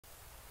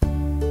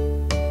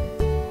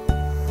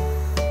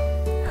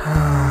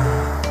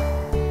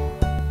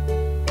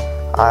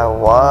I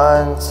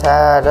once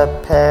had a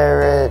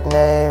parrot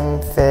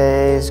named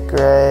FaZe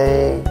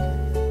Greg.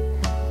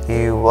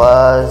 He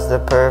was the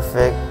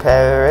perfect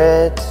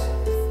parrot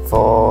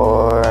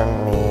for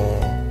me.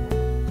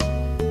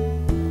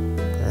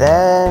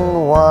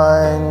 Then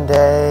one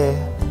day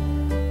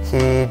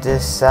he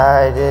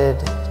decided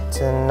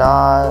to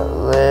not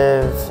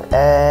live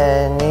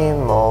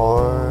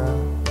anymore.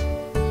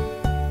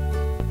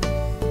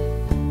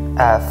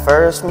 At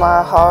first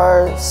my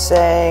heart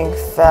sank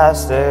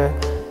faster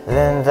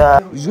than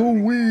the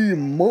Zoe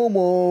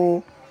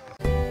Mama.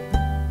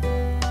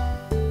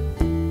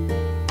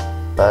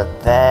 But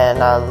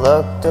then I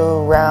looked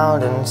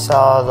around and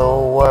saw the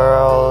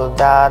world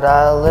that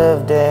I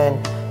lived in,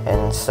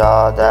 and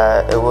saw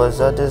that it was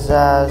a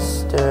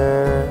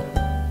disaster.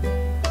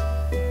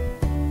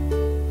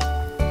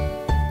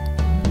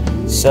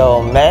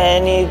 So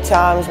many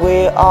times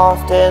we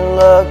often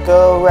look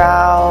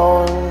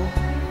around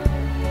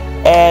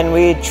and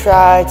we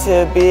try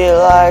to be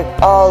like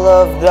all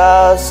of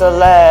the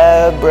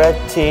celebrities.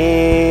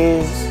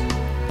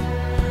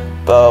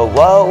 But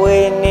what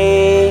we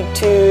need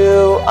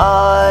to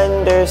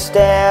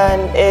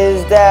understand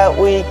is that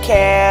we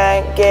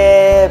can't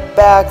get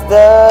back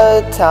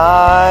the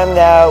time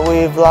that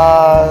we've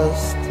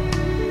lost.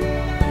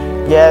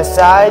 Yes,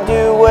 I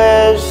do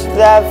wish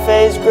that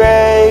FaZe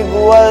Greg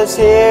was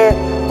here,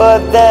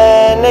 but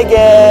then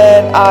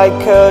again, I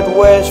could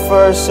wish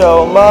for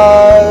so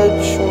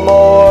much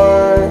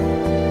more.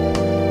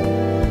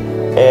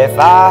 If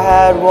I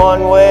had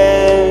one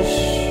wish,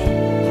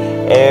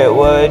 it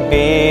would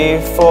be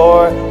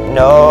for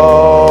no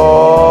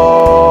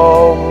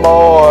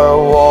more.